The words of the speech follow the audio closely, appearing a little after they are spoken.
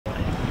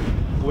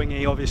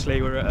Wingy,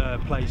 obviously we're at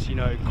a place you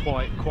know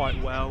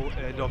quite well,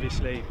 and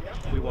obviously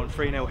we won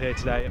 3-0 here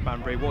today at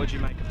Banbury. What did you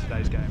make of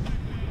today's game?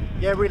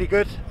 Yeah, really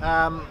good.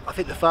 I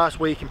think the first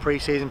week in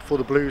pre-season before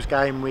the Blues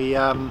game, we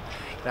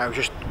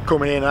just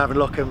coming in and having a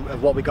look at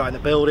what we got in the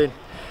building.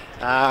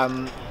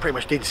 Pretty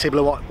much did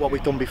similar what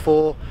we've done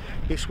before.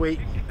 This week,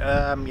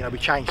 we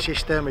changed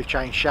system, we've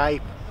changed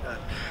shape,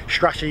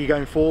 strategy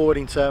going forward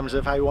in terms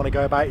of how we want to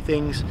go about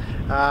things,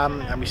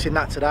 and we've seen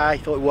that today.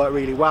 Thought it worked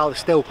really well. There's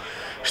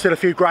still a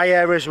few grey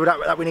areas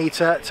that we need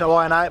to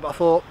iron out, but I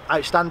thought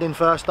outstanding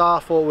first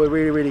half. Thought we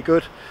were really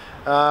good.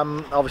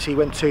 Obviously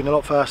went 2-0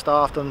 up first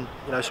half, done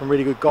some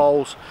really good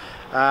goals.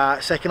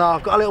 Second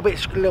half got a little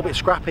bit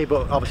scrappy,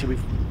 but obviously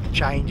with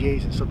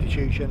changes and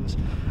substitutions,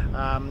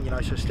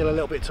 so still a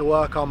little bit to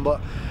work on, but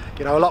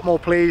a lot more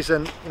pleased.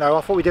 And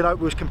I thought we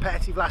was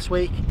competitive last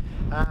week,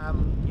 but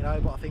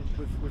I think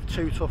with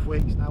 2 tough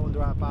weeks now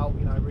under our belt,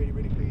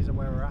 really pleased at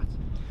where we're at.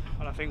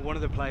 And I think one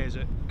of the players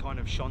that kind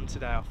of shone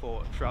today, I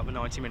thought, throughout the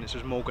 90 minutes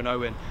was Morgan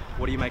Owen.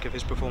 What do you make of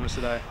his performance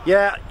today?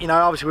 Yeah,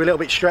 obviously we're a little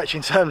bit stretched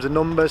in terms of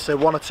numbers, so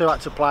 1 or 2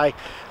 had to play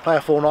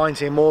a full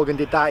 90, and Morgan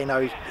did that.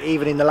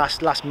 Even in the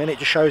last minute,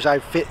 just shows how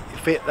fit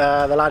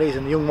the laddies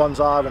and the young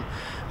ones are, and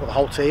the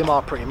whole team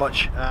are pretty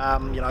much.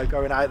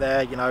 Going out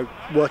there,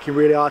 working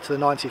really hard to the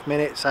 90th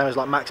minute, same as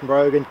like Max and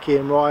Brogan,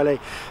 Kean Riley,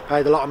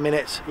 played a lot of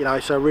minutes.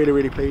 So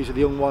really pleased with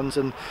the young ones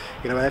and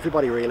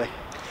everybody really.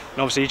 And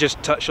obviously you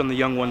just touched on the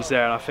young ones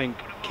there, and I think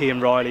Kean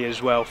Riley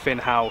as well, Finn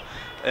Howe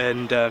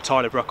and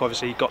Tyler Brook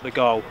obviously got the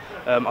goal.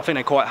 I think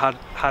they quite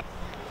had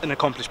an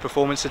accomplished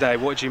performance today.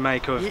 What did you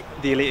make of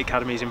the Elite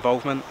Academy's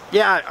involvement?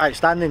 Yeah,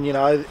 outstanding.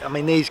 I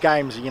mean, these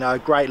games,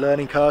 great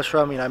learning curves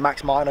from.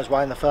 Max Miner's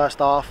well in the first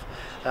half.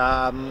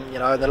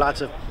 The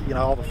lads have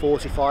over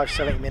 45,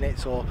 70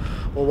 minutes or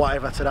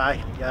whatever today.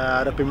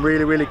 They've been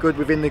really good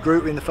within the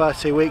group in the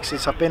first 2 weeks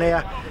since I've been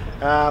here.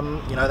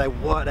 They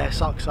work their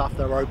socks off.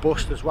 They're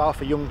robust as well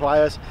for young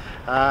players,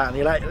 and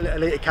the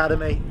Elite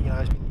Academy,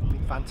 has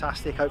been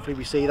fantastic. Hopefully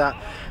we see that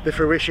the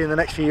fruition in the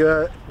next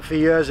few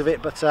years of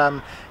it. But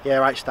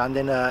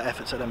outstanding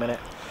efforts at the minute.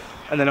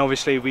 And then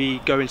obviously we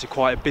go into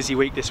quite a busy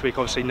week this week.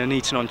 Obviously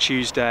Nuneaton on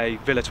Tuesday,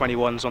 Villa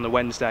 21s on the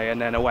Wednesday, and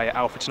then away at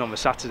Alfreton on the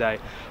Saturday.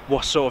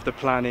 What's sort of the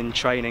plan in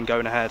training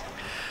going ahead?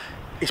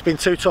 It's been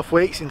 2 tough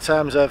weeks in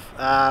terms of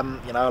a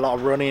lot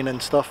of running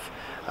and stuff.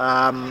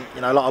 A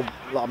lot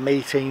of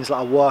meetings, a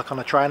lot of work on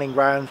the training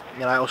ground.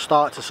 It'll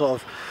start to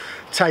sort of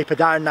taper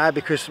down now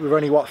because we're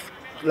only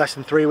less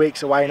than 3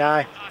 weeks away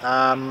now.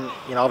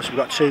 Obviously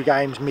we've got 2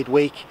 games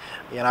midweek.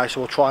 So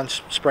we'll try and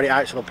spread it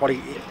out. So they'll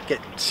probably get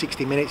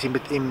 60 minutes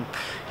in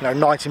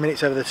 90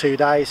 minutes over the 2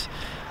 days.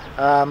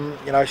 So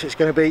it's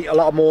going to be a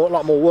lot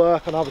more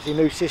work, and obviously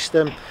new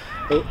system.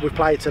 We've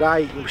played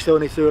today. We still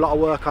need to do a lot of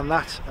work on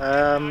that.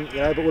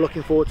 But we're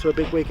looking forward to a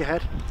big week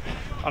ahead.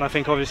 And I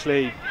think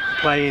obviously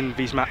playing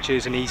these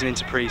matches and easing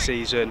into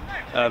pre-season,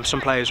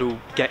 some players will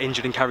get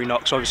injured and carry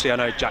knocks. Obviously I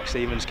know Jack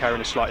Stevens carrying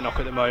a slight knock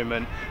at the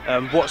moment.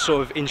 What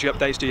sort of injury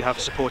updates do you have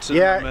for supporters at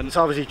the moment? It's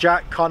obviously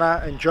Jack,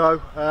 Connor and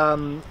Joe.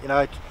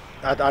 I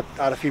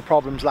had a few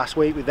problems last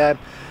week with them.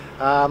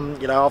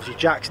 Obviously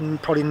Jackson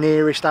probably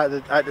nearest out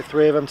the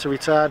 3 of them to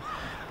return.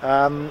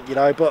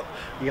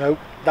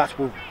 That's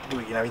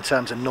in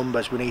terms of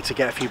numbers, we need to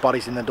get a few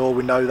bodies in the door.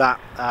 We know that.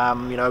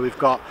 We've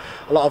got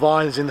a lot of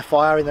irons in the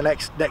fire in the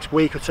next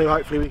week or 2.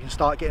 Hopefully we can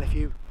start getting a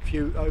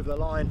few over the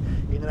line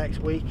in the next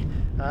week,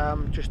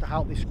 just to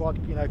help this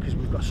squad. Because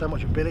we've got so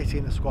much ability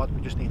in the squad,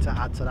 we just need to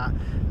add to that.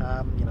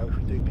 If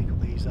we do pick up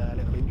these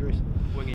little injuries.